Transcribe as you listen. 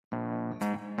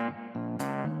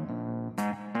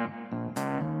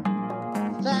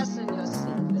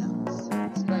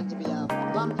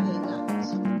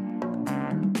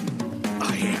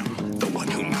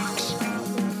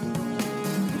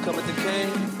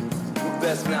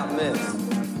best not miss.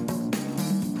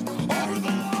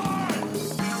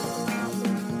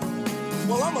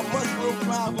 Well, I'm a mushroom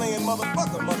cloud laying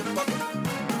motherfucker.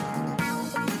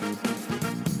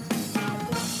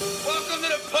 Welcome to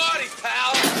the party,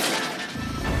 pal.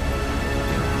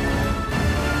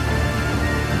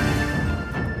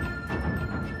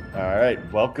 All right,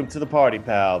 welcome to the party,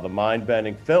 pal, the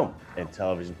mind-bending film and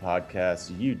television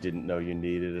podcast you didn't know you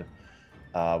needed.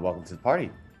 Welcome to the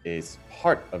party. It's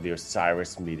part of the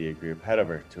Osiris Media Group. Head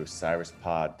over to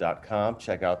osirispod.com.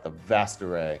 Check out the vast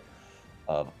array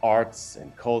of arts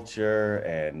and culture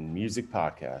and music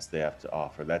podcasts they have to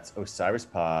offer. That's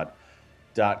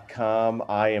osirispod.com.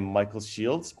 I am Michael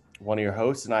Shields, one of your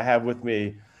hosts, and I have with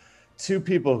me two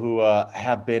people who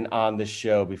have been on the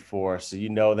show before, so you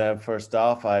know them. First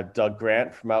off, I have Doug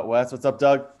Grant from out west. What's up,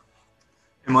 Doug?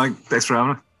 Hey, Mike. Thanks for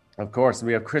having me. Of course. And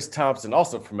we have Chris Thompson,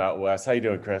 also from out west. How you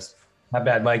doing, Chris? Not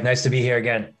bad, Mike. Nice to be here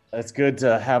again. It's good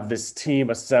to have this team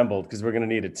assembled because we're going to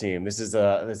need a team. This is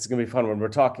going to be fun when we're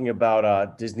talking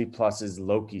about Disney Plus's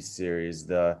Loki series,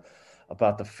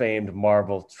 about the famed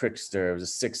Marvel trickster. It was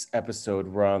a 6-episode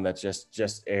run that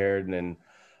just aired, and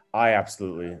I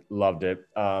absolutely loved it.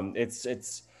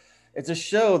 It's a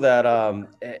show that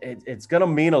it's going to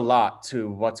mean a lot to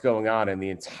what's going on in the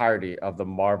entirety of the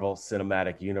Marvel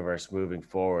Cinematic Universe moving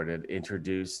forward. It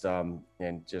introduced, and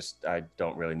just, I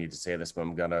don't really need to say this, but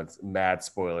I'm going to, mad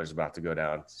spoilers about to go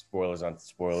down. Spoilers on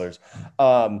spoilers.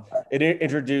 It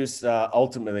introduced,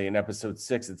 ultimately in episode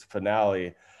 6, its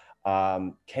finale,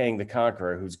 Kang the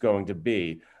Conqueror, who's going to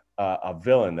be a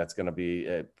villain that's going to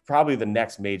be probably the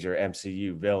next major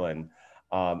MCU villain.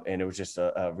 And it was just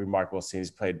a remarkable scene.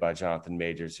 He's played by Jonathan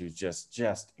Majors, who's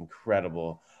just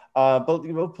incredible. But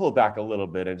we'll pull back a little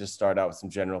bit and just start out with some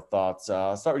general thoughts.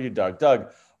 I'll start with you, Doug.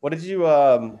 Doug, what did you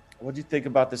think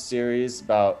about the series,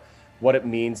 about what it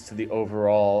means to the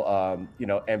overall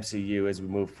MCU as we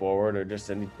move forward, or just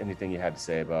anything you had to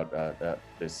say about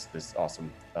this awesome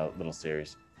little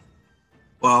series?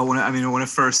 Well, when it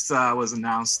first was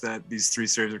announced that these 3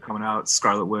 series are coming out,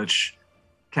 Scarlet Witch,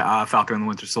 Falcon and the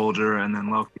Winter Soldier, and then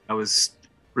Loki, I was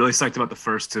really psyched about the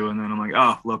first 2, and then I'm like,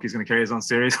 oh, Loki's going to carry his own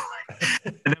series.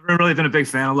 I've never really been a big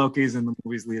fan of Loki's in the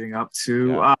movies leading up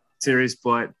to series,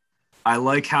 but I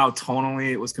like how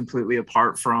tonally it was completely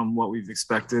apart from what we've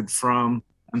expected from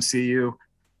MCU.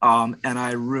 And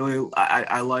I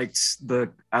liked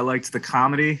the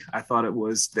comedy. I thought it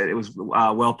was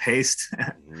well paced.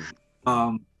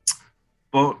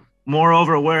 But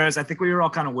moreover, whereas I think we were all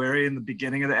kind of wary in the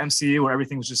beginning of the MCU where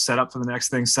everything was just set up for the next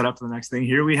thing,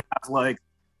 here we have like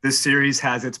this series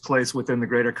has its place within the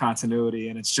greater continuity,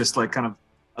 and it's just like kind of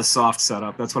a soft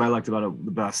setup. That's what I liked about it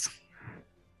the best.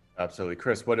 Absolutely.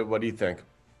 Chris, what do you think?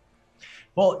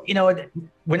 Well,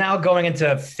 we're now going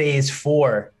into phase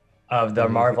 4 of the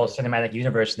Marvel Cinematic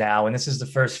Universe now, and this is the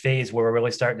first phase where we're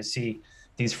really starting to see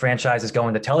these franchises go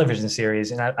into television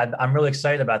series, and I'm really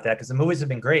excited about that because the movies have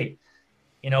been great.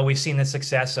 We've seen the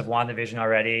success of WandaVision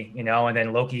already, and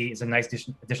then Loki is a nice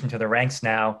addition to the ranks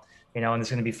now, and there's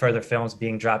going to be further films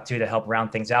being dropped too to help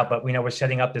round things out. But we're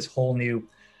setting up this whole new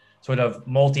sort of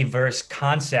multiverse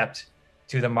concept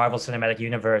to the Marvel Cinematic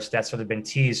Universe that's sort of been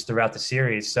teased throughout the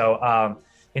series. So,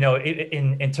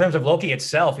 in terms of Loki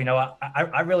itself,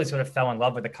 I really sort of fell in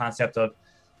love with the concept of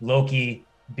Loki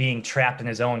being trapped in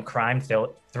his own crime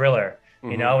thriller,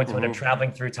 and sort of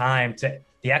traveling through time to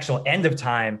the actual end of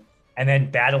time, and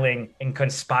then battling and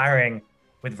conspiring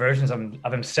with versions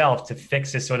of himself to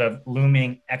fix this sort of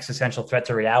looming existential threat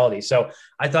to reality. So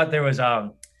I thought there was,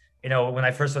 when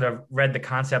I first sort of read the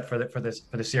concept for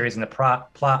the series and the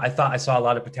plot, I thought I saw a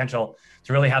lot of potential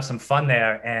to really have some fun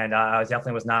there, and I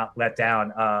definitely was not let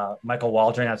down. Michael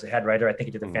Waldron as the head writer, I think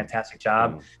he did a fantastic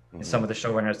job, and some of the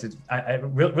showrunners did.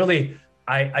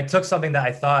 I took something that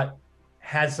I thought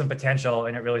had some potential,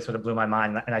 and it really sort of blew my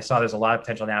mind. And I saw there's a lot of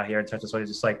potential now here in terms of sort of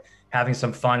just like having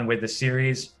some fun with the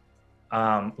series,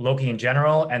 Loki in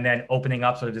general, and then opening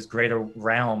up sort of this greater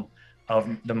realm of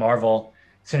the Marvel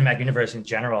Cinematic Universe in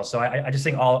general. So I just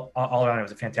think all around it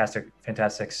was a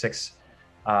fantastic 6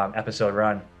 episode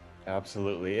run.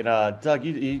 Absolutely. And Doug,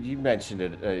 you mentioned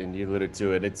it and you alluded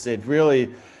to it. It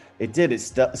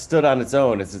stood on its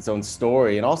own. It's its own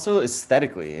story, and also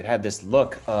aesthetically, it had this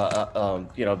look,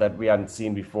 that we hadn't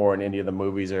seen before in any of the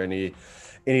movies or any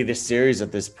of the series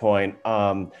at this point.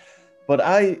 But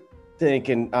I think,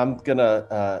 and I'm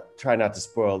gonna try not to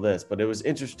spoil this, but it was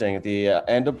interesting at the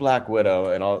end of Black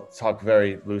Widow, and I'll talk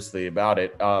very loosely about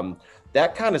it.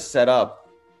 That kind of set up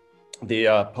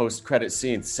the post-credit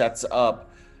scene, sets up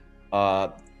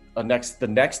the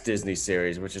next Disney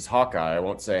series, which is Hawkeye. I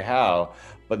won't say how,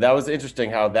 But that was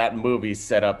interesting how that movie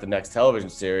set up the next television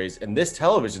series, and this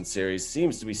television series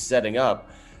seems to be setting up,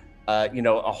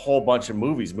 a whole bunch of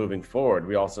movies moving forward.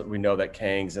 We know that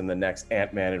Kang's in the next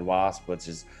Ant-Man and Wasp, which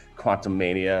is Quantum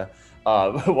Mania.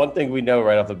 One thing we know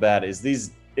right off the bat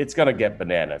is it's gonna get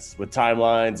bananas with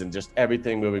timelines and just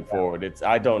everything moving forward.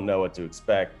 I don't know what to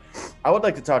expect. I would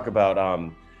like to talk about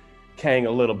Kang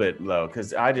a little bit, though,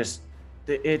 because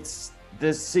it's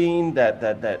this scene that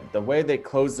the way they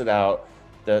closed it out.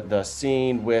 The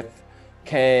scene with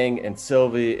Kang and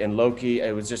Sylvie and Loki,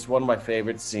 it was just one of my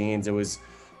favorite scenes. It was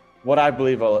what I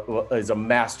believe is a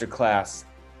masterclass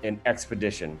in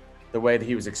expedition. The way that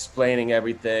he was explaining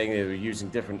everything, they were using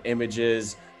different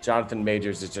images. Jonathan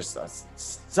Majors is just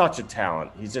such a talent.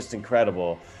 He's just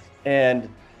incredible. And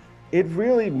it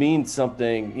really means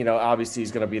something, obviously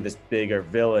he's going to be this bigger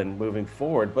villain moving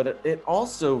forward, but it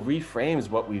also reframes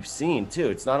what we've seen too.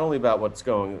 It's not only about what's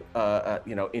going,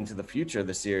 into the future of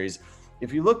the series.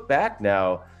 If you look back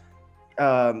now,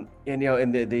 and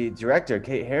the director,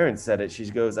 Kate Herron, said it, she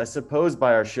goes, I suppose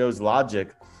by our show's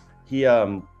logic, he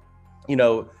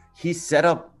set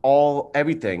up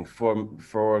everything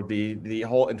for the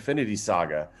whole Infinity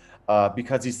Saga,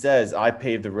 because he says, I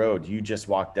paved the road, you just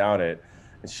walk down it.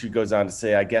 And she goes on to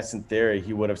say, I guess in theory,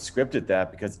 he would have scripted that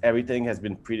because everything has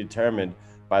been predetermined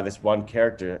by this one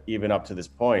character, even up to this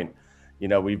point.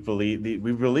 We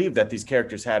believe that these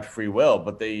characters had free will,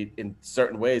 but they, in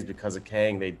certain ways, because of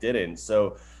Kang, they didn't.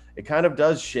 So it kind of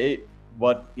does shape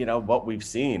what we've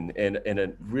seen in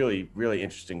a really, really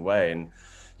interesting way. And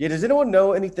yeah, does anyone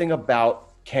know anything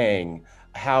about Kang,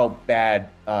 how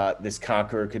bad this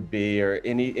Conqueror could be, or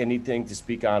anything to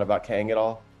speak on about Kang at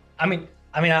all?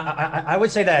 I would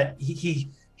say that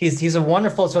he's a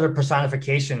wonderful sort of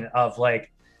personification of like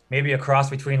maybe a cross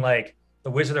between like the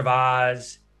Wizard of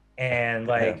Oz and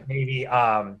like maybe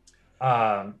Willy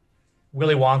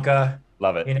Wonka.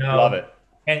 Love it. Love it.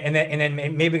 And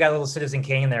then maybe got a little Citizen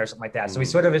Kane in there or something like that. So he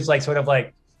sort of he's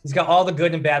got all the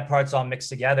good and bad parts all mixed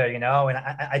together, And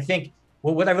I think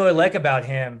what I really like about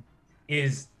him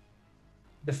is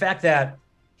the fact that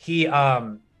he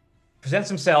presents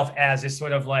himself as this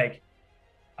sort of like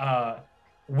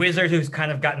wizard who's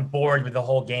kind of gotten bored with the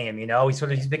whole game.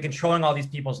 He's been controlling all these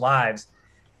people's lives,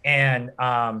 and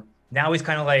now he's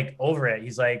kind of like over it.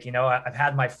 He's like, I've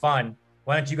had my fun.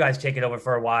 Why don't you guys take it over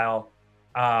for a while?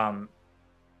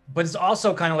 But it's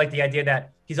also kind of like the idea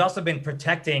that he's also been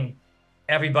protecting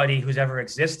everybody who's ever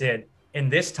existed in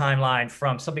this timeline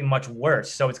from something much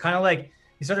worse. So it's kind of like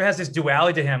he sort of has this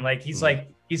duality to him. Like he's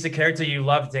the character you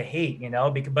love to hate,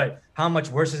 but how much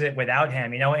worse is it without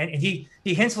him, and he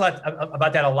hints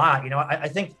about that a lot. I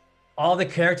think all the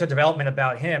character development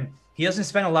about him, he doesn't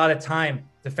spend a lot of time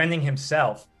defending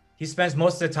himself. He spends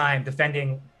most of the time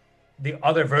defending the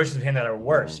other versions of him that are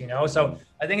worse, So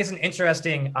I think it's an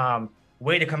interesting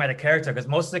way to come at a character, because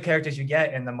most of the characters you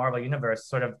get in the Marvel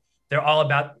universe they're all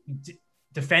about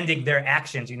defending their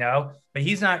actions, but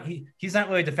he's not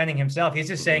really defending himself. He's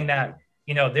just saying that,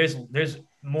 there's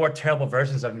more terrible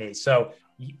versions of me. So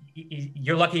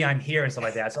you're lucky I'm here and stuff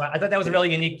like that. So I thought that was a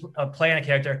really unique play on a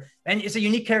character, and it's a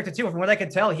unique character too. From what I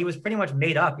could tell, he was pretty much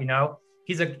made up.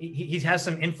 He has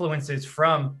some influences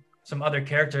from some other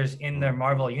characters in the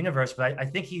Marvel universe, but I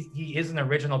think he is an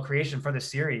original creation for the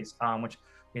series, which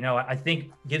I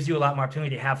think gives you a lot more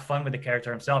opportunity to have fun with the character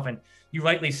himself. And you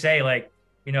rightly say, like,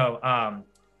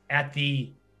 at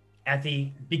the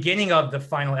beginning of the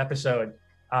final episode,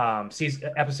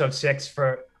 season episode 6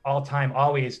 for All Time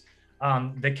Always,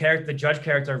 the judge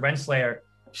character Renslayer,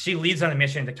 she leads on a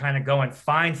mission to kind of go and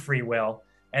find free will,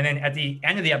 and then at the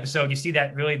end of the episode you see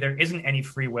that really there isn't any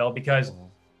free will, because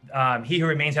He Who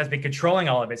Remains has been controlling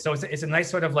all of it. So it's a nice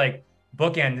sort of like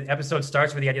bookend. The episode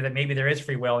starts with the idea that maybe there is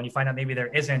free will, and you find out maybe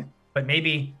there isn't, but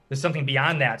maybe there's something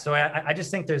beyond that. So I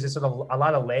just think there's this sort of a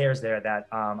lot of layers there that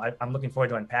I'm looking forward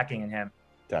to unpacking in him.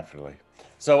 Definitely.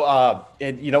 So,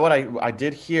 and you know what, I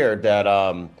did hear that,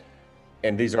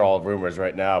 and these are all rumors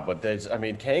right now, but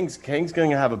Kang's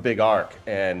going to have a big arc,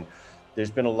 and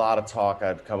there's been a lot of talk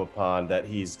I've come upon that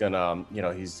he's gonna,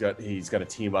 he's gonna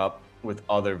team up with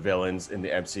other villains in the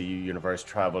MCU universe,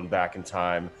 traveling back in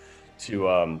time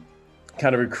to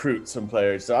kind of recruit some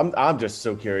players. So I'm just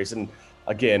so curious. And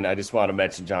again, I just want to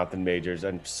mention Jonathan Majors.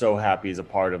 I'm so happy he's a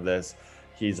part of this.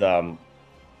 He's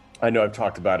I know I've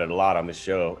talked about it a lot on the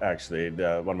show, actually.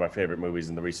 One of my favorite movies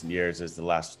in the recent years is The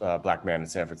Last Black Man in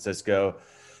San Francisco.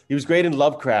 He was great in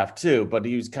Lovecraft too, but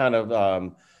he was kind of,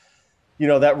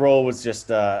 that role was just,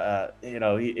 there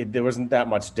wasn't that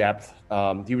much depth.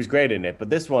 He was great in it,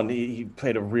 but this one, he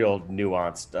played a real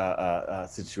nuanced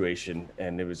situation,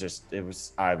 and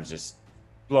I was just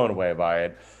blown away by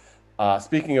it.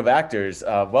 Speaking of actors,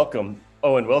 welcome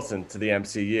Owen Wilson to the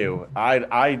MCU.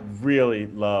 I really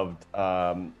loved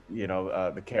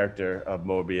the character of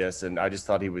Mobius, and I just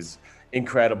thought he was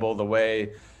incredible. The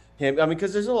way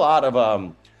because there's a lot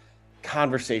of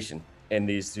conversation in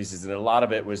these pieces, and a lot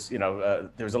of it was there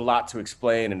was a lot to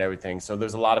explain and everything. So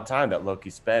there's a lot of time that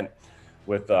Loki spent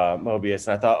with Mobius,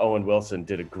 and I thought Owen Wilson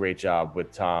did a great job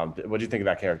with Tom. What do you think of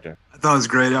that character? I thought it was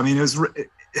great. I mean,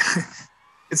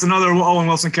 it's another Owen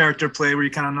Wilson character play where you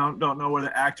kind of don't know where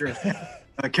the actor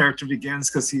character begins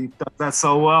because he does that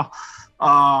so well.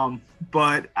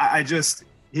 But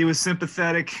he was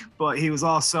sympathetic, but he was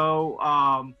also,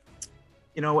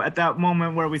 at that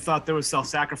moment where we thought there was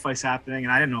self-sacrifice happening,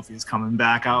 and I didn't know if he was coming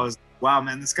back. I was, wow,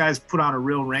 man, this guy's put on a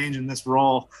real range in this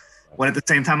role. When at the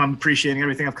same time, I'm appreciating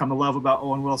everything I've come to love about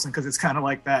Owen Wilson because it's kind of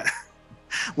like that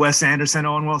Wes Anderson,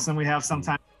 Owen Wilson we have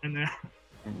sometimes in there.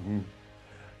 Mm-hmm.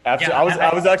 Absolutely.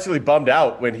 I was actually bummed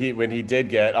out when he did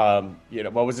get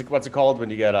what's it called when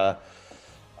you get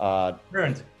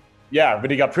pruned. Yeah, when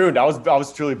he got pruned, I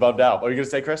was truly bummed out. What are you gonna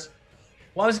say, Chris?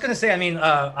 Well, I was gonna say, I mean,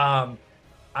 I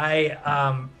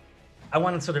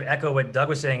want to sort of echo what Doug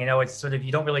was saying. It's sort of,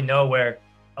 you don't really know where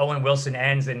Owen Wilson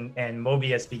ends and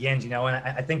Mobius begins. And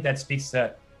I think that speaks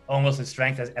to Owen Wilson's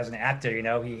strength as an actor.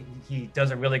 He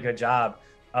does a really good job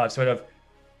of sort of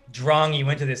drawing you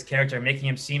into this character, making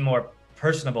him seem more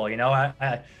personable. Me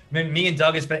and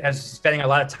Doug is spending a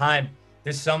lot of time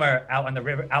this summer out in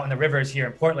the rivers here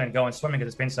in Portland going swimming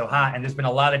because it's been so hot, and there's been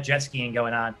a lot of jet skiing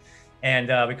going on, and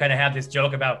we kind of have this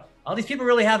joke about all these people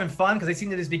really having fun because they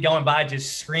seem to just be going by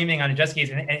just screaming on jet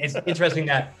skis, and it's interesting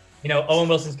that Owen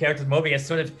Wilson's character Mobius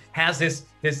sort of has this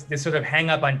sort of hang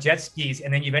up on jet skis,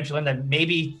 and then you eventually learn that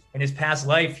maybe in his past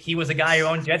life he was a guy who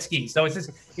owned jet skis. So it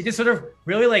just sort of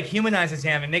really like humanizes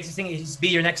him and makes you think he just be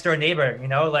your next door neighbor,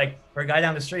 like or a guy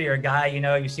down the street or a guy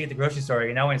you see at the grocery store,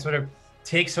 and it sort of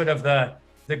takes sort of the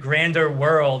grander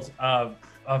world of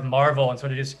Marvel and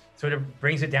sort of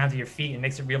brings it down to your feet and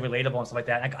makes it real relatable and stuff like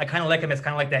that. I kind of like him as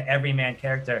kind of like that everyman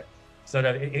character. Sort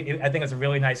of, I think it's a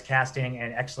really nice casting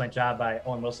and excellent job by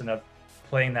Owen Wilson of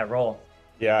playing that role.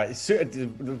 Yeah,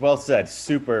 well said.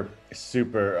 Super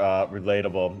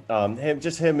relatable.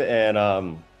 Him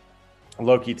and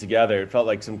Loki together, it felt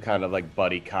like some kind of like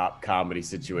buddy cop comedy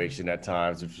situation at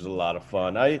times, which was a lot of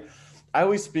fun. I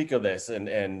always speak of this,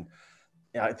 and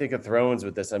I think of Thrones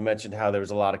with this. I mentioned how there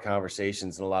was a lot of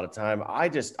conversations and a lot of time.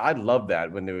 I love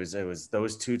that when it was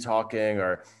those two talking,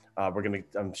 or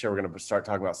I'm sure we're gonna start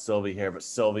talking about Sylvie here, but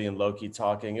Sylvie and Loki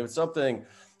talking. It was something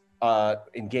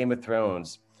in Game of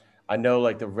Thrones. I know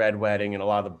like the Red Wedding and a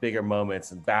lot of the bigger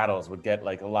moments and battles would get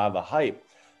like a lot of the hype,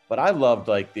 but I loved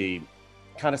like the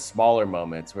kind of smaller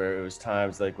moments where it was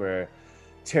times like where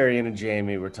Tyrion and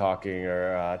Jaime were talking,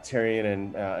 or Tyrion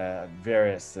and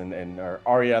Varys and or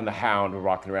Arya and the Hound were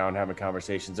walking around having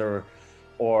conversations, or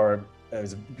it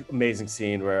was an amazing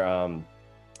scene where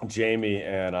Jaime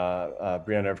and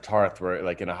Brienne of Tarth were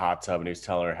like in a hot tub and he was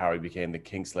telling her how he became the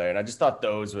Kingslayer. And I just thought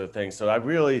those were the things. So I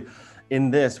really, in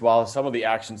this, while some of the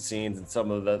action scenes and some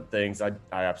of the things, I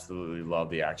absolutely love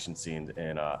the action scenes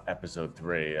in episode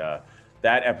 3.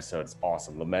 That episode is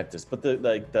awesome, Lamentus. But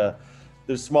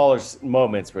the smaller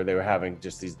moments where they were having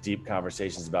just these deep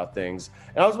conversations about things.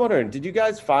 And I was wondering, did you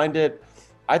guys find it?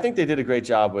 I think they did a great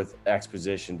job with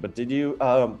exposition, but did you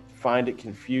find it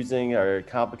confusing or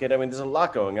complicated? I mean, there's a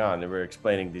lot going on. They were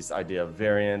explaining this idea of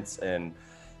variants and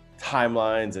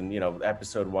timelines, and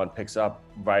episode 1 picks up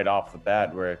right off the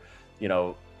bat where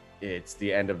it's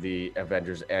the end of the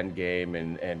Avengers Endgame,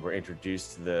 and we're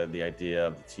introduced to the idea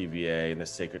of the TVA and the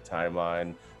sacred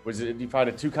timeline. Do you find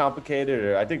it too complicated,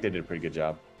 or I think they did a pretty good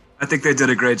job? I think they did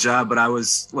a great job, but I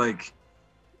was like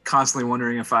constantly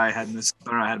wondering if I had missed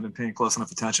or I hadn't been paying close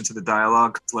enough attention to the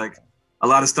dialogue. Like a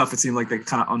lot of stuff, it seemed like they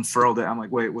kind of unfurled it. I'm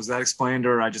like, wait, was that explained,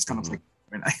 or I just kind of like,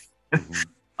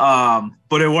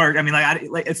 but it worked. I mean,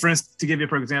 like for instance, to give you a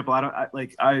perfect example,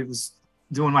 I was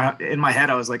doing in my head,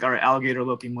 I was like, all right, alligator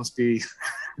Loki must be.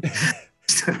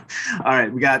 All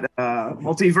right, we got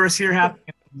multiverse here happening.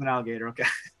 An alligator, okay.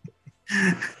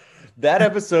 That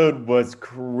episode was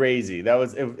crazy.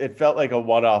 It felt like a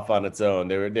one-off on its own.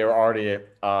 They were already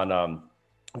on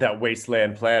that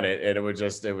wasteland planet, and it was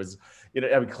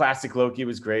I mean, classic Loki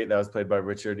was great. That was played by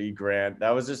Richard E. Grant.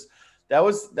 That was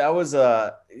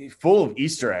full of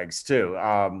Easter eggs too.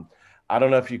 I don't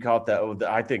know if you caught that.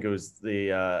 I think it was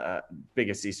the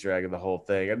biggest Easter egg of the whole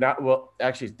thing. And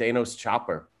actually, Thanos'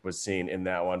 chopper was seen in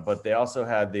that one, but they also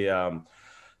had the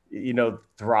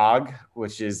Throg,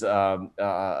 which is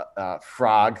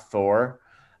frog Thor.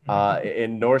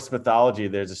 In Norse mythology,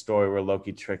 there's a story where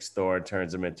Loki tricks Thor and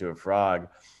turns him into a frog.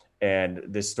 and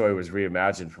this story was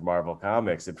reimagined for Marvel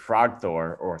Comics. And Frog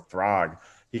Thor, or Throg,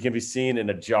 he can be seen in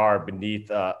a jar beneath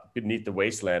the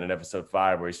wasteland in episode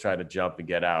 5, where he's trying to jump and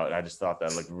get out. And I just thought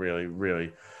that looked really,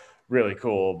 really, really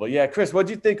cool. But yeah, Chris, what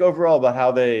do you think overall about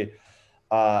how they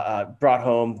brought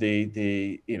home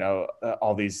the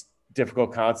all these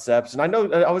difficult concepts? And I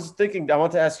know I was thinking, I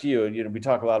want to ask you, we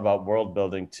talk a lot about world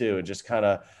building too, and just kind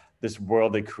of this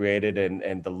world they created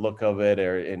and the look of it,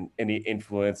 or in any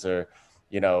influence, or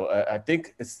I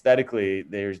think aesthetically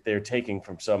they're taking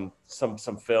from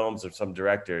some films or some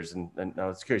directors, and I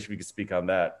was curious if you could speak on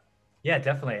that. Yeah,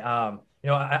 definitely.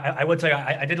 I would tell you,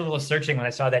 I did a little searching when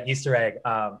I saw that Easter egg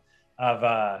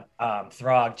of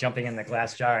Throg jumping in the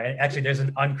glass jar. And actually, there's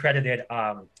an uncredited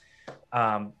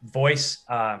voice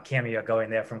cameo going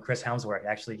there from Chris Helmsworth.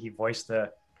 Actually, he voiced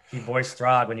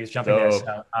Throg when he was jumping there.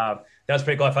 So that was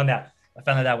pretty cool. I found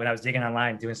that out when I was digging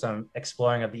online, doing some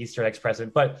exploring of the Easter eggs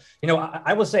present. But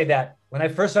I will say that when I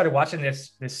first started watching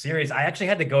this series, I actually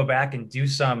had to go back and do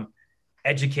some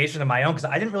education of my own, because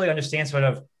I didn't really understand sort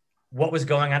of what was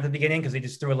going on at the beginning, because they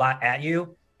just threw a lot at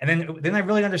you. And then I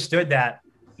really understood that,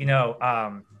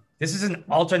 this is an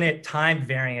alternate time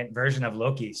variant version of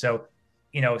Loki. So,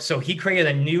 so he created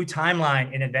a new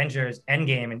timeline in Avengers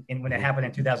Endgame and when it happened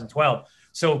in 2012.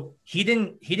 So he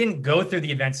didn't go through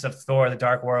the events of Thor: The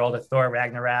Dark World, or Thor: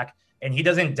 Ragnarok, and he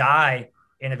doesn't die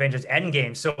in Avengers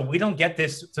Endgame. So we don't get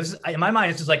this. So this is, in my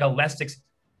mind, it's just like a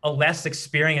less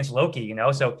experienced Loki,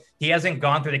 So he hasn't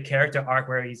gone through the character arc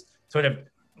where he's sort of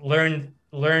learned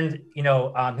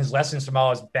his lessons from all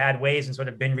his bad ways and sort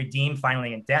of been redeemed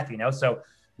finally in death. So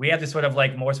we have this sort of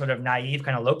like more sort of naive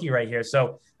kind of Loki right here.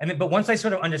 So but once I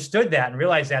sort of understood that and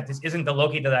realized that this isn't the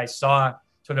Loki that I saw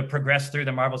sort of progress through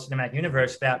the Marvel Cinematic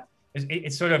Universe, that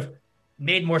it sort of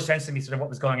made more sense to me, sort of what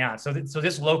was going on. So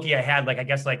this Loki I had, like, I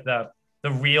guess like the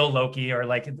real Loki, or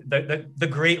like the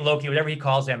great Loki, whatever he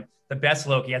calls him, the best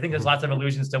Loki. I think there's lots of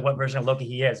allusions to what version of Loki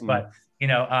he is, but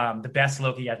the best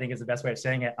Loki, I think, is the best way of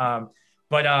saying it.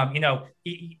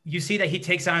 You see that he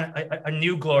takes on a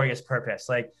new glorious purpose.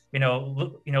 Like,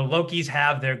 Lokis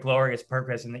have their glorious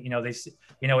purpose, and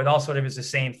it all sort of is the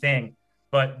same thing.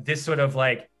 But this sort of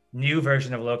like new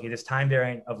version of Loki, this time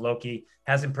variant of Loki,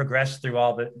 hasn't progressed through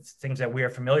all the things that we are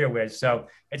familiar with. So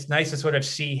it's nice to sort of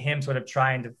see him sort of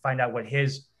trying to find out what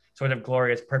his sort of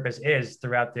glorious purpose is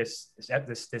throughout this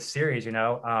series.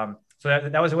 So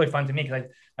that was really fun to me, because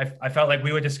I felt like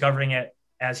we were discovering it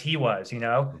as he was,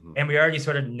 and we already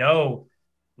sort of know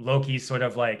Loki's sort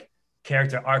of like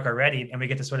character arc already, and we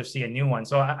get to sort of see a new one.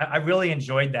 So I really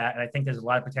enjoyed that. And I think there's a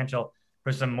lot of potential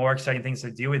for some more exciting things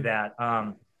to do with that.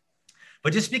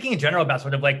 But just speaking in general about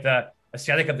sort of like the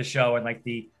aesthetic of the show and like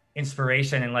the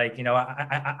inspiration, and like,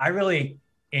 I really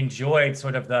enjoyed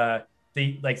sort of the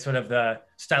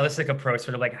stylistic approach,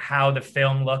 sort of like how the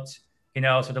film looked,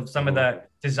 sort of some of the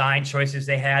design choices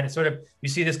they had. It's sort of, you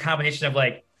see this combination of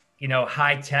like,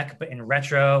 high tech, but in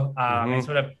retro. And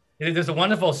sort of, there's a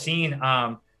wonderful scene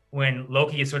when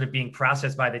Loki is sort of being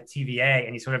processed by the TVA,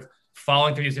 and he's sort of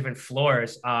falling through these different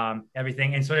floors,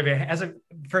 everything. And sort of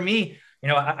for me,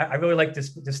 I really like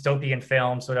this dystopian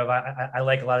film. Sort of, I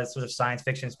like a lot of sort of science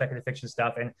fiction, speculative fiction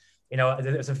stuff. And,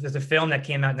 there's a film that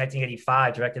came out in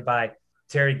 1985, directed by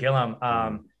Terry Gilliam,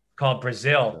 called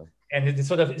Brazil. And it's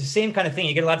sort of the same kind of thing.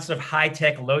 You get a lot of sort of high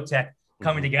tech, low tech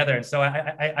coming together. And so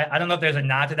I don't know if there's a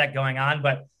nod to that going on,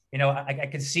 but, I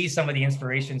could see some of the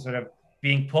inspiration sort of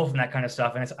being pulled from that kind of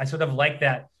stuff. And I sort of like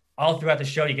that all throughout the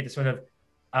show. You get to sort of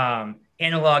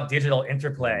analog digital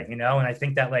interplay, and I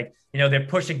think that, like, they're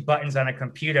pushing buttons on a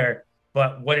computer,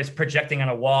 but what is projecting on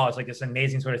a wall is like this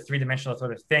amazing sort of three-dimensional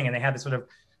sort of thing. And they have this sort of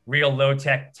real low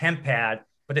tech temp pad,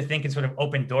 but the thing can sort of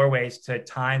open doorways to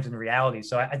times and reality.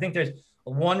 So I think there's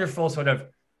a wonderful sort of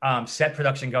set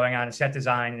production going on, and set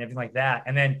design and everything like that.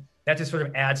 And then that just sort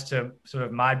of adds to sort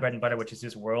of my bread and butter, which is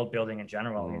just world building in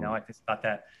general. I just thought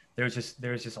that there was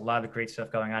just a lot of great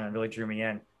stuff going on, and really drew me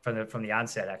in from the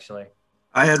onset, actually.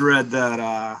 I had read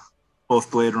that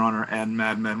both Blade Runner and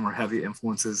Mad Men were heavy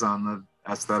influences on the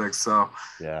aesthetics. So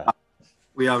yeah,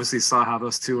 we obviously saw how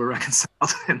those two were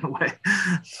reconciled in the way.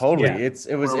 Totally. Yeah.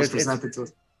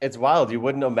 It's wild. You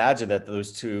wouldn't imagine that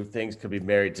those two things could be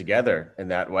married together in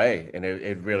that way. And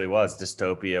it really was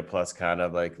dystopia plus kind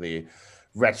of like the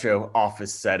retro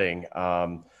office setting.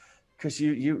 Because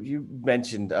you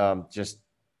mentioned just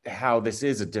how this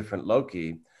is a different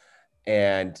Loki.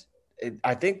 And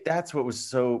I think that's what was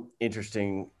so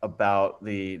interesting about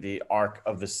the arc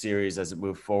of the series as it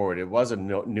moved forward. It was a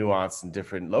nuanced and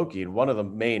different Loki. And one of the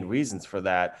main reasons for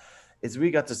that is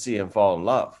we got to see him fall in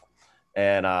love.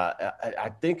 And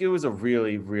I think it was a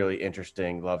really, really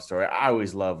interesting love story. I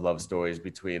always love love stories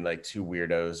between like two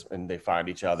weirdos and they find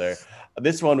each other.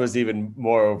 This one was even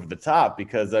more over the top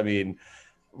because, I mean,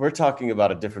 we're talking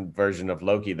about a different version of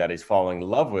Loki that he's falling in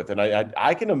love with. And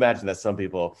I can imagine that some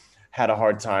people had a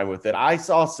hard time with it. I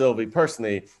saw Sylvie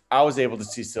personally. I was able to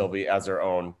see Sylvie as her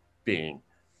own being.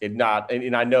 And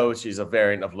I know she's a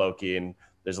variant of Loki and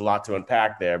there's a lot to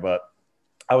unpack there, but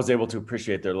I was able to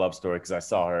appreciate their love story because I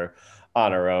saw her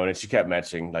on her own and she kept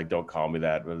mentioning like, don't call me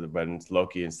that when it's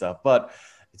Loki and stuff. But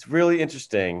it's really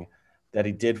interesting that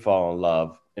he did fall in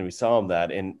love and we saw him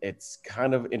that. And it's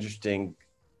kind of interesting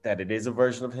that it is a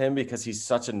version of him because he's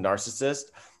such a narcissist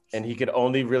and he could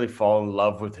only really fall in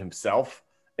love with himself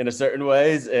in a certain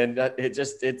ways. And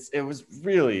it was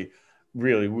really,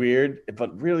 really weird,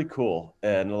 but really cool.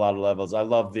 And a lot of levels. I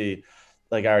love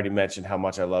like I already mentioned how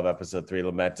much I love episode 3,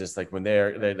 Lamentis, like when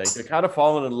they're kind of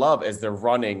falling in love as they're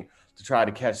running to try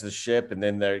to catch the ship. And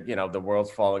then the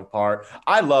world's falling apart.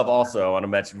 I love also, I want to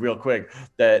mention real quick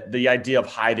that the idea of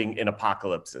hiding in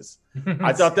apocalypses.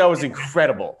 I thought that was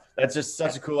incredible. That's just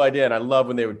such a cool idea. And I love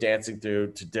when they were dancing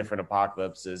through to different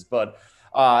apocalypses. But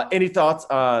any thoughts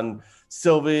on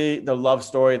Sylvie, the love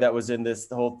story that was in the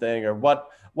whole thing, or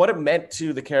what it meant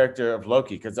to the character of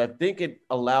Loki? Because I think it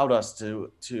allowed us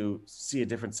to see a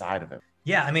different side of him.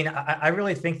 Yeah, I mean, I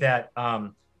really think that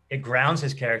it grounds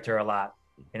his character a lot,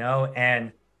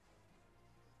 and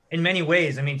in many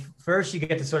ways. I mean, first you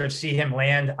get to sort of see him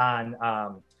land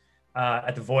on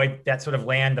at the void, that sort of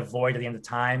land, the void at the end of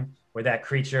time, where that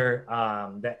creature,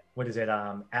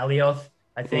 Alioth,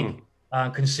 I think,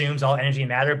 consumes all energy and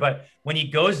matter. But when he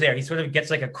goes there, he sort of gets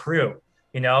like a crew.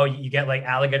 You get like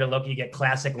alligator Loki, you get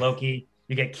classic Loki,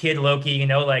 you get kid Loki,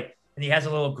 and he has a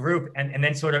little group, and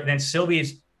then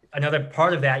Sylvie's another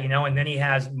part of that, and then he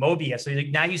has Mobius. So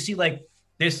now you see like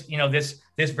this,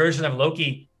 this version of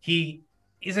Loki, he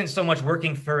isn't so much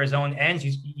working for his own ends.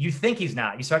 You think he's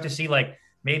not. You start to see like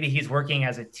maybe he's working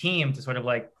as a team to sort of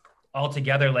like all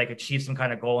together like achieve some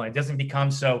kind of goal, and it doesn't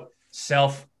become so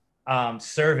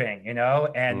self-serving,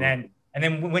 and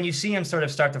then when you see him sort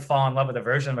of start to fall in love with a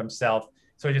version of himself,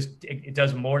 so it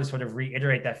does more to sort of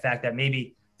reiterate that fact that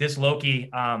maybe this Loki,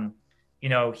 I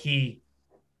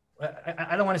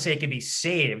don't want to say it could be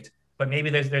saved, but maybe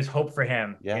there's hope for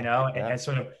him, and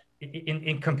sort of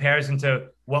in comparison to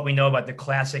what we know about the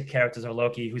classic characters of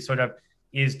Loki, who sort of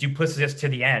is duplicitous to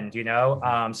the end,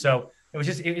 So it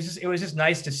was just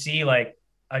nice to see like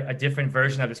a different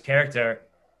version of his character,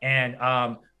 and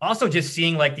also just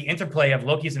seeing like the interplay of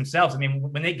Loki's themselves. I mean,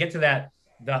 when they get to that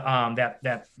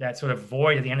sort of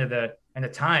void at the end of the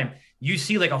time, you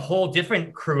see like a whole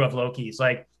different crew of Lokis,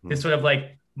 like this sort of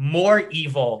like more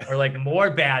evil or like more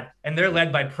bad, and they're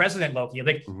led by President Loki.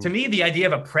 Like to me, the idea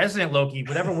of a President Loki,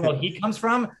 whatever world he comes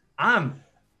from, I'm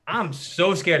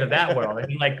so scared of that world. I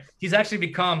mean, like he's actually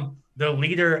become the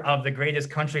leader of the greatest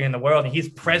country in the world, and he's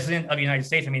president of the United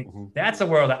States. I mean, that's a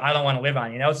world that I don't want to live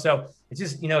on, So it's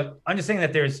just, understanding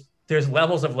that there's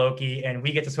levels of Loki, and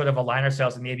we get to sort of align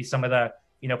ourselves with maybe some of the,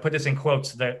 put this in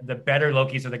quotes, the better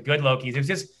Lokis or the good Lokis. It was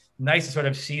just nice to sort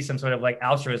of see some sort of like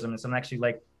altruism and some actually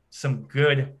like some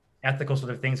good ethical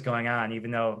sort of things going on,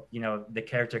 even though, the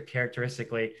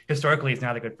characteristically, historically is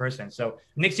not a good person. So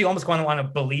it makes you almost want to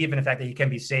believe in the fact that he can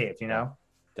be saved,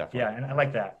 Definitely. Yeah, and I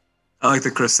like that. I like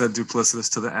that Chris said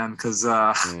duplicitous to the end because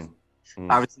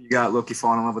obviously you got Loki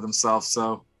falling in love with himself.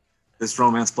 So this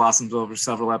romance blossoms over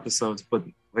several episodes. But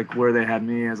like where they had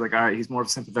me, I was like, all right, he's more of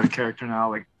a sympathetic character now.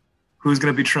 Like who's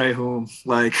going to betray whom?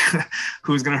 Like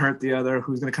who's going to hurt the other?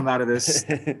 Who's going to come out of this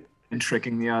and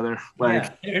tricking the other? Like,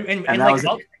 yeah. and like,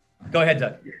 go ahead,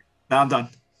 Doug. No, I'm done.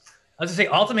 I was going to say,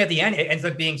 ultimately at the end, it ends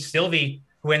up being Sylvie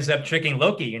who ends up tricking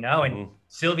Loki, and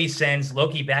Sylvie sends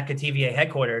Loki back to TVA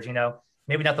headquarters,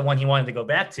 maybe not the one he wanted to go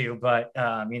back to, but,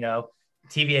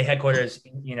 TVA headquarters,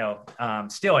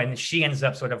 still, and she ends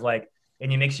up sort of like,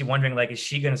 and it makes you wondering, like, is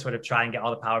she going to sort of try and get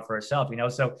all the power for herself,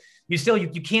 So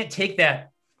you can't take that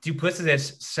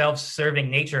duplicitous, self-serving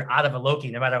nature out of a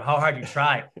Loki, no matter how hard you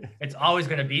try. It's always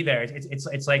going to be there.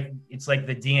 It's like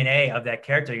the DNA of that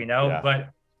character, Yeah. But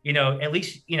at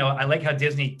least I like how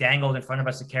Disney dangled in front of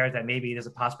us a carrot that maybe there's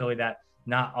a possibility that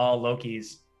not all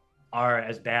Lokis are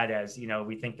as bad as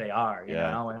we think they are. You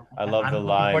know, and I love the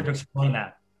line. I'm looking forward to explain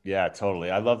that. Yeah,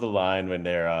 totally. I love the line when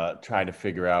they're trying to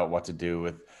figure out what to do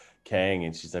with Kang,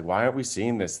 and she's like, "Why aren't we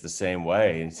seeing this the same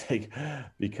way?" And it's like,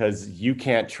 because you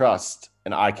can't trust,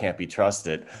 and I can't be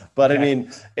trusted. But I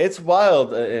mean, it's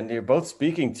wild, and you're both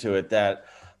speaking to it that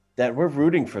we're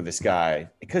rooting for this guy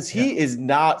because he is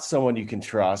not someone you can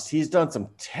trust. He's done some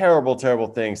terrible, terrible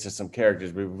things to some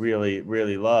characters we really,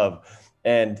 really love.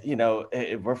 And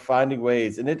we're finding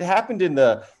ways, and it happened in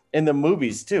the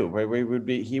movies too, where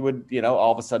he would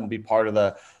all of a sudden be part of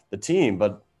the team,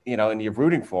 but and you're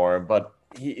rooting for him, but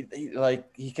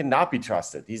he cannot be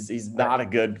trusted. He's not a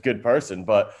good person.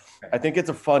 But I think it's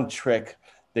a fun trick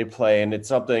they play, and it's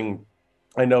something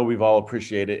I know we've all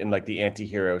appreciated in like the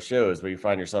anti-hero shows where you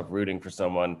find yourself rooting for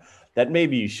someone that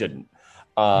maybe you shouldn't.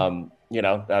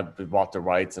 Walter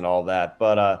White's and all that.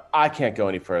 But I can't go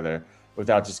any further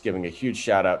without just giving a huge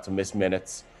shout out to Miss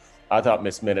Minutes. I thought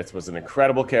Miss Minutes was an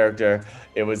incredible character.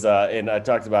 It was, and I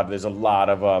talked about it, there's a lot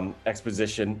of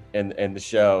exposition in the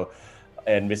show,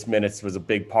 and Miss Minutes was a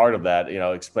big part of that,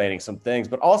 explaining some things.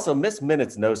 But also, Miss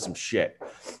Minutes knows some shit.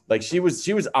 Like she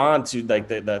was on to like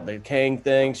the Kang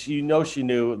thing. She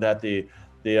knew that the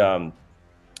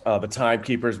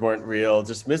timekeepers weren't real.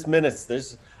 Just Miss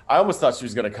Minutes. I almost thought she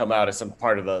was going to come out as some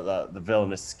part of the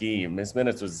villainous scheme. Miss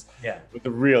Minutes was a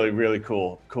really, really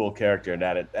cool character, and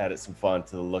added some fun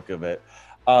to the look of it.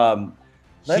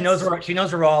 She knows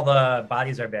where all the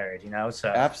bodies are buried, So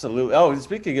absolutely. Oh,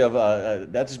 speaking of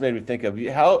that, just made me think of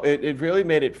how it really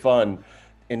made it fun,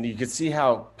 and you could see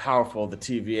how powerful the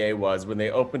TVA was when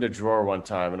they opened a drawer one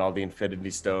time, and all the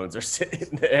Infinity Stones are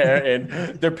sitting there, and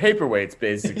they're paperweights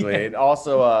basically, and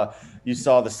also. You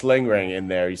saw the sling ring in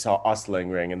there. You saw a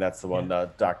sling ring, and that's the one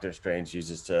that Doctor Strange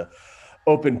uses to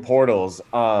open portals.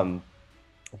 So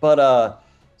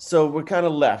we're kind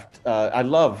of left. I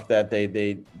love that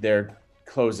their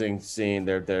closing scene,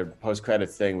 their post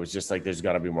credits thing was just like, there's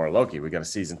got to be more Loki. We got a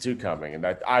season 2 coming, and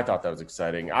I thought that was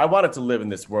exciting. I wanted to live in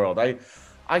this world.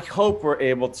 I hope we're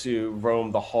able to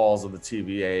roam the halls of the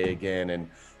TVA again and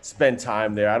spend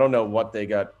time there. I don't know what they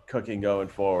got cooking going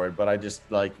forward, but I just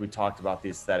we talked about the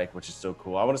aesthetic, which is so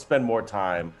cool. I want to spend more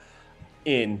time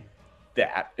in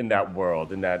that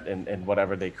world, in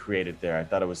whatever they created there. I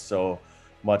thought it was so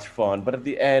much fun. But at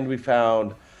the end, we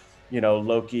found,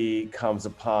 Loki comes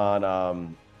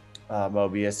upon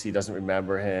Mobius. He doesn't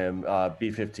remember him.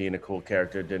 B-15, a cool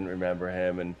character, didn't remember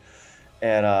him,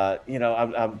 and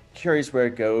I'm curious where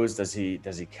it goes. Does he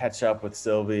catch up with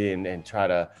Sylvie and try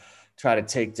to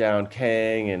take down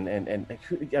Kang, and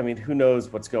who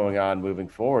knows what's going on moving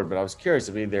forward? But I was curious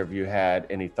if either of you had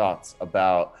any thoughts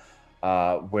about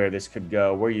where this could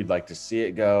go, where you'd like to see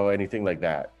it go, anything like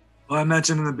that. Well, I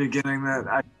mentioned in the beginning that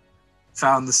I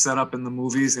found the setup in the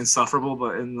movies insufferable,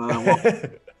 but in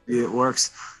the it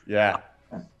works. Yeah.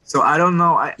 So I don't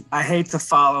know. I hate to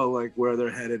follow where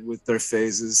they're headed with their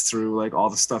phases through all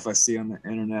the stuff I see on the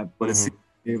internet, but it seems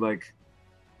to me like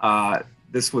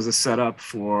this was a setup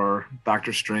for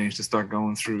Doctor Strange to start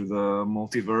going through the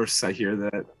multiverse. I hear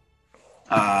that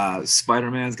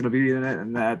Spider-Man's going to be in it,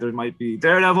 and that there might be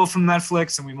Daredevil from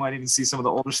Netflix, and we might even see some of the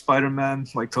older Spider-Men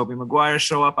like Tobey Maguire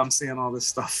show up. I'm seeing all this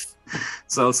stuff.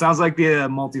 So it sounds like the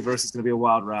multiverse is going to be a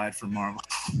wild ride for Marvel.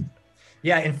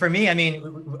 Yeah, and for me, I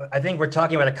think we're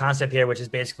talking about a concept here, which is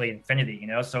basically infinity,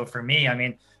 So for me, I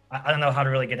don't know how to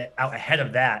really get out ahead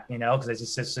of that, because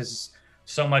it's just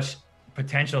so much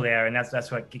potential there, and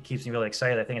that's what keeps me really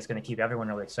excited. I think it's going to keep everyone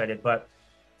really excited. But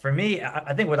for me,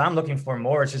 I think what I'm looking for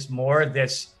more is just more of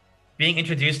this being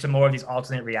introduced to more of these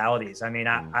alternate realities.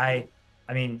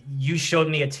 You showed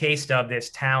me a taste of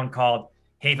this town called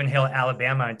Haven Hill,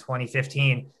 Alabama in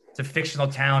 2015. It's a fictional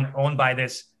town owned by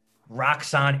this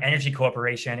Roxxon Energy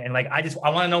Corporation, and I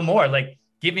want to know more.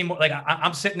 Give me more.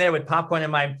 I'm sitting there with popcorn in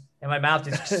my mouth,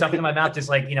 just stuffing in my mouth, just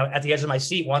at the edge of my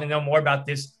seat, wanting to know more about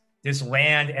this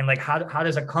land, and how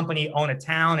does a company own a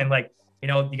town, and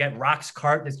you get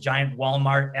Roxcart, this giant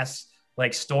Walmart-esque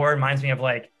store, reminds me of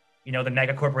the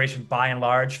mega corporation By and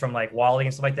Large from Wall-E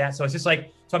and stuff like that. So it's just I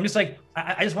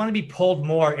just want to be pulled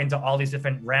more into all these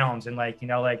different realms, and I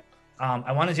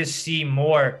want to just see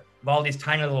more of all these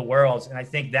tiny little worlds. And I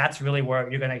think that's really where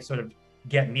you're going to sort of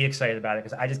get me excited about it,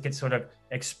 because I just get sort of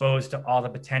exposed to all the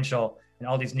potential and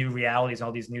all these new realities, and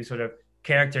all these new sort of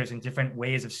characters and different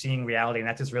ways of seeing reality. And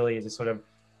that just really is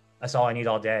that's all I need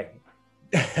all day.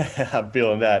 I'm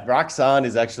feeling that. Roxxon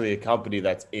is actually a company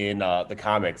that's in the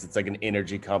comics. It's an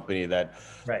energy company that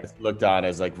is looked on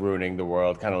as ruining the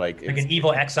world, kind of like an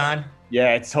evil Exxon.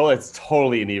 Yeah, it's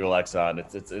totally an evil Exxon.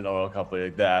 It's an oil company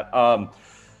like that.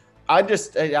 I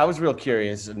was real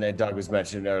curious, and Doug was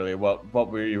mentioning earlier what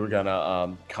we were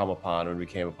gonna come upon when we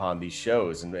came upon these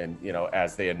shows, and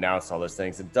as they announced all those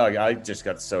things. And Doug, I just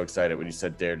got so excited when you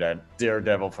said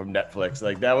Daredevil from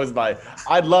Netflix. That was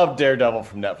I love Daredevil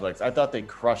from Netflix. I thought they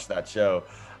crushed that show.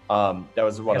 That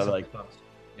was one of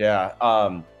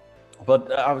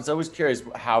but I was always curious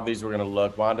how these were gonna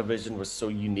look. WandaVision was so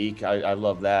unique. I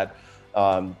love that.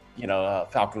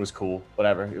 Falcon was cool.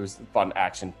 Whatever, it was fun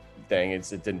action thing. It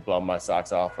didn't blow my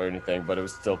socks off or anything, but it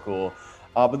was still cool.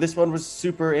 But this one was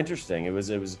super interesting. It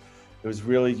was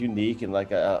really unique, and like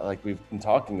we've been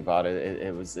talking about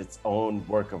it was its own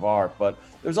work of art. But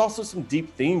there's also some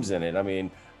deep themes in it. I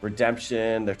mean,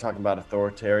 redemption. They're talking about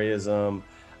authoritarianism,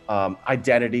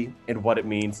 identity, and what it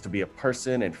means to be a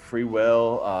person, and free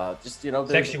will. Just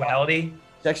sexuality.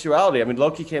 I mean,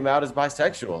 Loki came out as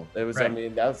bisexual. It was. Right. I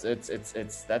mean, that's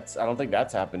I don't think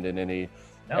that's happened in any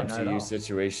MCU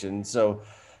situation. So,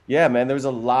 yeah, man, there was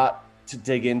a lot to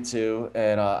dig into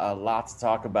and a lot to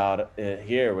talk about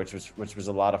here, which was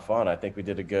a lot of fun. I think we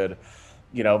did a good,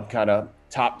 kind of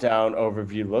top-down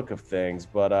overview look of things.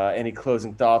 But any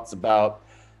closing thoughts about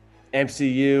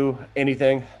MCU?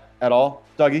 Anything at all,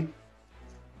 Dougie?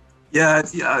 Yeah.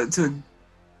 To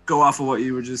go off of what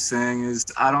you were just saying is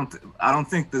I don't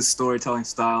think the storytelling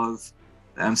style of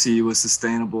the MCU was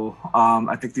sustainable.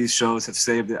 I think these shows have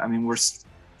saved it. I mean, we're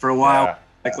for a while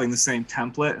cycling the same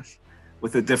template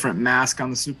with a different mask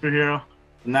on the superhero.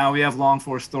 Now we have long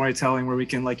form storytelling where we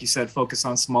can, like you said, focus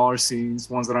on smaller scenes,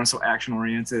 ones that aren't so action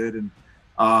oriented. And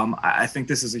I think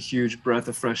this is a huge breath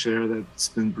of fresh air that's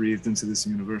been breathed into this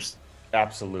universe.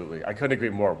 Absolutely. I couldn't agree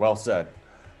more. Well said.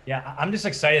 Yeah, I'm just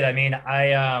excited. I mean,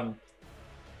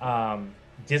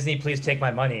 Disney, please take my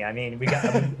money. I mean, we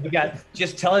got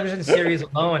just television series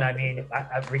alone. I mean,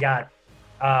 we got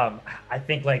I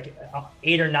think like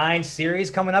 8 or 9 series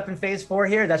coming up in Phase 4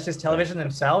 here. That's just television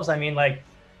themselves. I mean, like,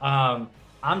 I'm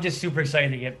just super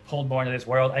excited to get pulled more into this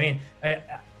world. I mean,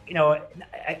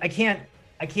 I can't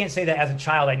say that as a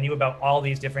child I knew about all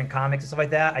these different comics and stuff like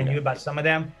that. I knew about some of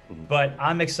them, but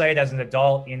I'm excited as an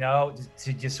adult,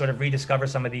 to just sort of rediscover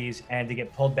some of these and to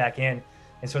get pulled back in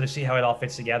and sort of see how it all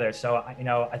fits together. So, I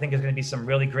think there's going to be some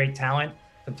really great talent,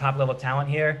 some top level talent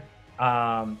here.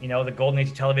 The golden age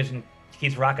of television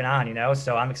keeps rocking on,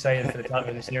 so I'm excited for the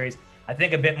television series. I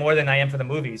think a bit more than I am for the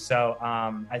movies. So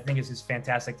I think it's just a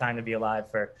fantastic time to be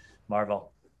alive for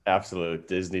Marvel. Absolutely.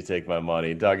 Disney, take my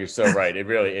money. Doug, you're so right. It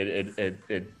really,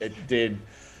 it did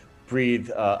breathe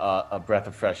a breath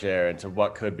of fresh air into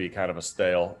what could be kind of a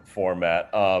stale format.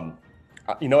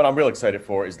 What I'm real excited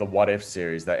for is the What If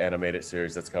series, that animated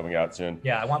series that's coming out soon.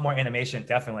 Yeah, I want more animation,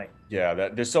 definitely. Yeah,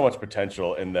 there's so much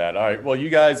potential in that. All right, well, you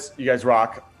guys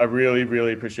rock. I really,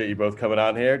 really appreciate you both coming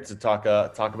on here to talk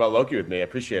about Loki with me. I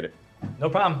appreciate it. No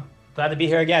problem. Glad to be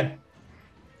here again.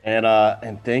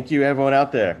 And thank you everyone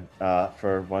out there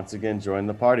for once again joining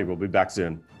the party. We'll be back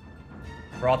soon.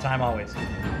 For all time, always.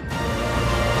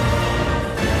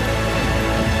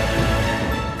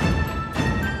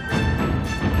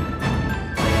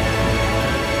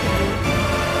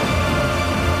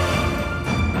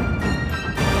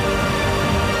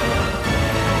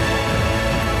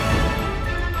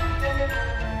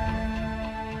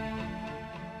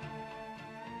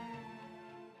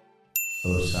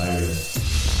 Osiris.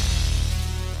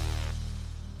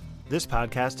 This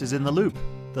podcast is In the Loop,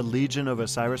 the Legion of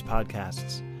Osiris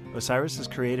podcasts. Osiris is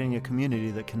creating a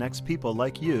community that connects people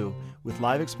like you with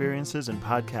live experiences and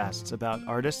podcasts about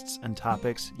artists and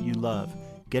topics you love.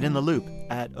 Get in the loop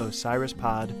at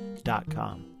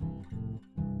osirispod.com.